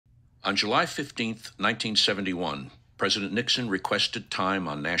On July 15, 1971, President Nixon requested time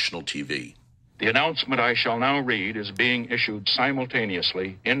on national TV. The announcement I shall now read is being issued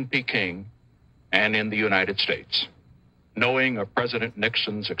simultaneously in Peking and in the United States. Knowing of President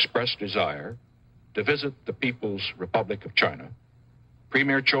Nixon's expressed desire to visit the People's Republic of China,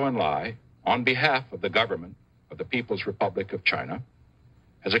 Premier Zhou Enlai, on behalf of the government of the People's Republic of China,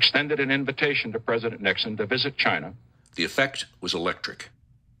 has extended an invitation to President Nixon to visit China. The effect was electric.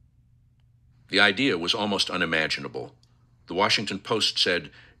 The idea was almost unimaginable. The Washington Post said,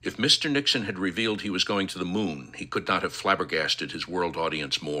 if Mr. Nixon had revealed he was going to the moon, he could not have flabbergasted his world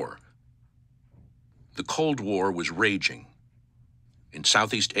audience more. The Cold War was raging. In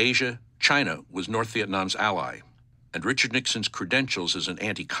Southeast Asia, China was North Vietnam's ally, and Richard Nixon's credentials as an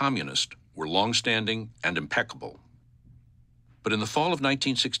anti-communist were long-standing and impeccable. But in the fall of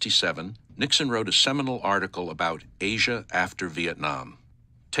 1967, Nixon wrote a seminal article about Asia after Vietnam.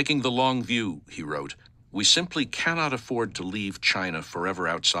 Taking the long view, he wrote, we simply cannot afford to leave China forever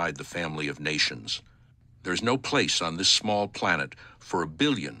outside the family of nations. There's no place on this small planet for 1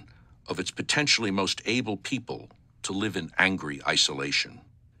 billion of its potentially most able people to live in angry isolation.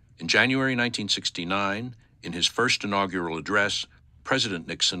 In January 1969, in his first inaugural address, President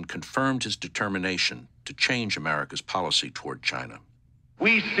Nixon confirmed his determination to change America's policy toward China.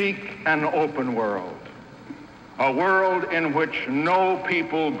 We seek an open world. A world in which no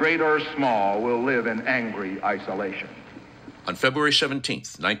people, great or small, will live in angry isolation. On February 17,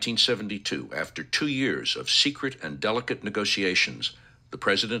 1972, after 2 years of secret and delicate negotiations, the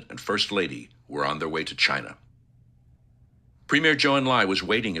President and First Lady were on their way to China. Premier Zhou Enlai was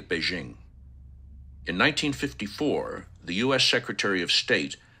waiting at Beijing. In 1954, the U.S. Secretary of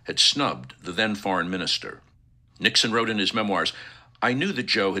State had snubbed the then foreign minister. Nixon wrote in his memoirs, I knew that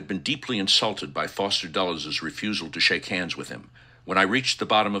Joe had been deeply insulted by Foster Dulles' refusal to shake hands with him. When I reached the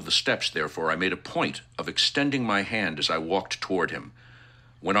bottom of the steps, therefore, I made a point of extending my hand as I walked toward him.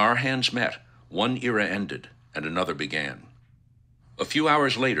 When our hands met, one era ended and another began. A few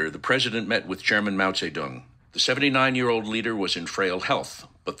hours later, the president met with Chairman Mao Zedong. The 79-year-old leader was in frail health,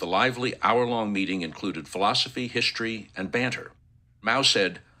 but the lively hour-long meeting included philosophy, history, and banter. Mao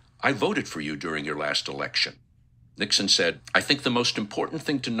said, I voted for you during your last election. Nixon said, I think the most important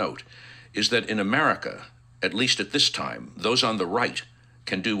thing to note is that in America, at least at this time, those on the right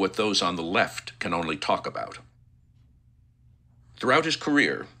can do what those on the left can only talk about. Throughout his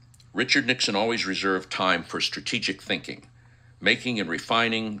career, Richard Nixon always reserved time for strategic thinking, making and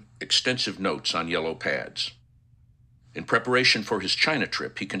refining extensive notes on yellow pads. In preparation for his China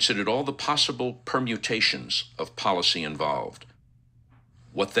trip, he considered all the possible permutations of policy involved.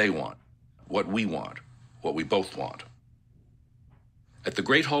 What they want, what we want, what we both want. At the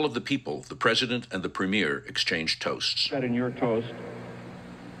Great Hall of the People, the President and the Premier exchanged toasts. Said in your toast,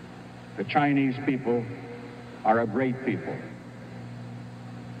 the Chinese people are a great people.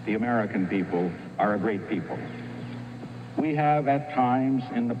 The American people are a great people. We have at times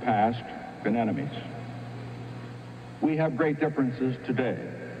in the past been enemies. We have great differences today.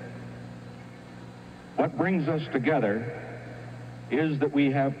 What brings us together is that we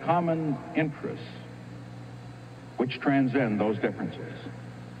have common interests which transcend those differences.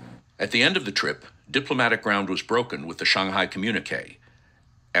 At the end of the trip, diplomatic ground was broken with the Shanghai Communique.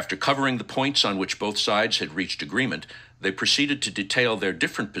 After covering the points on which both sides had reached agreement, they proceeded to detail their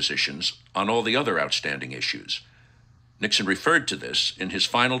different positions on all the other outstanding issues. Nixon referred to this in his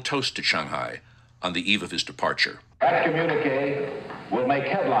final toast to Shanghai on the eve of his departure. That communique will make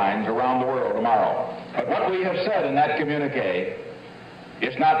headlines around the world tomorrow. But what we have said in that communique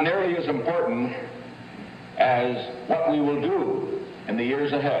is not nearly as important as what we will do in the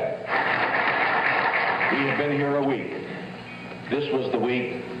years ahead. We have been here a week. This was the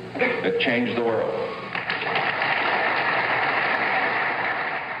week that changed the world.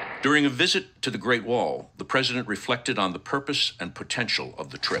 During a visit to the Great Wall, the president reflected on the purpose and potential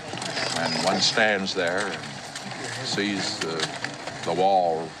of the trip. And one stands there and sees the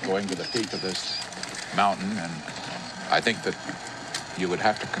wall going to the peak of this mountain, and I think that you would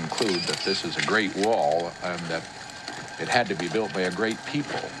have to conclude that this is a great wall and that it had to be built by a great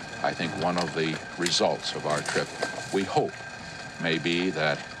people. I think one of the results of our trip, we hope, may be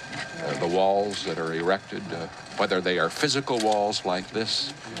that the walls that are erected, whether they are physical walls like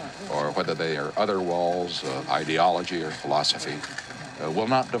this or whether they are other walls, ideology or philosophy, will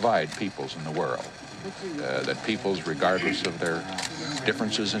not divide peoples in the world. That peoples, regardless of their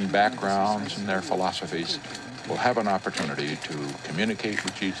differences in backgrounds and their philosophies, will have an opportunity to communicate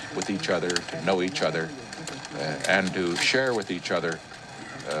with each other, to know each other, and to share with each other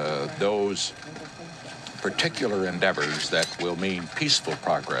those particular endeavors that will mean peaceful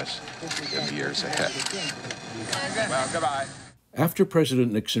progress in the years ahead. Well, goodbye. After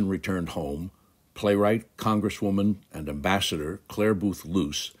President Nixon returned home, playwright, congresswoman, and ambassador Claire Booth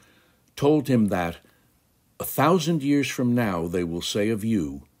Luce told him that 1,000 years from now they will say of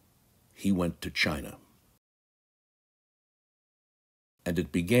you, he went to China. And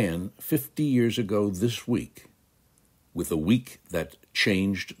it began 50 years ago this week, with a week that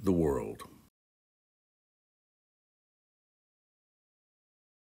changed the world.